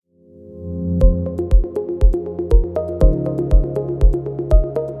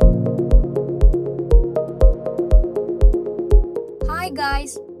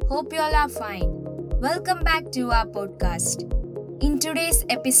Hope you all are fine. Welcome back to our podcast. In today's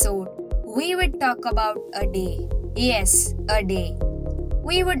episode, we would talk about a day. Yes, a day.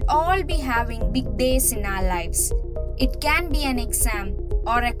 We would all be having big days in our lives. It can be an exam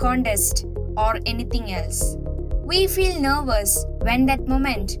or a contest or anything else. We feel nervous when that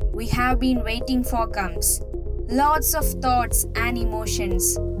moment we have been waiting for comes. Lots of thoughts and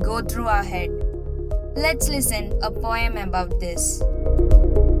emotions go through our head. Let's listen a poem about this.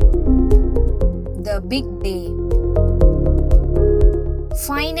 The big day.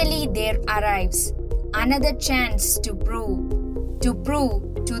 Finally there arrives another chance to prove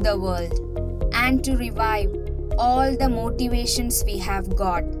to the world and to revive all the motivations we have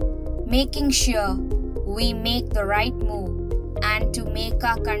got, making sure we make the right move and to make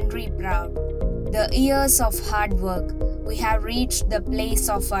our country proud. The years of hard work, we have reached the place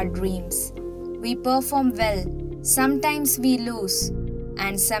of our dreams. We perform well, sometimes we lose,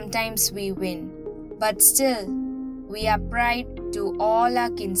 and sometimes we win. But still, we are pride to all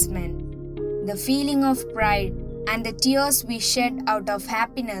our kinsmen. The feeling of pride and the tears we shed out of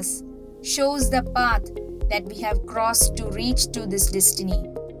happiness shows the path that we have crossed to reach to this destiny,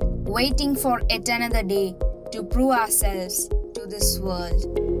 waiting for yet another day to prove ourselves to this world.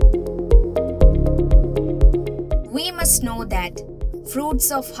 We must know that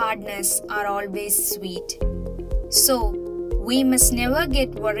fruits of hardness are always sweet. So, we must never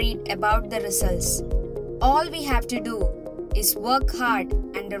get worried about the results. All we have to do is work hard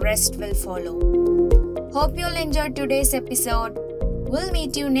and the rest will follow. Hope you'll enjoy today's episode. We'll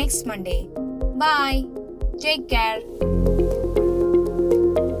meet you next Monday. Bye. Take care.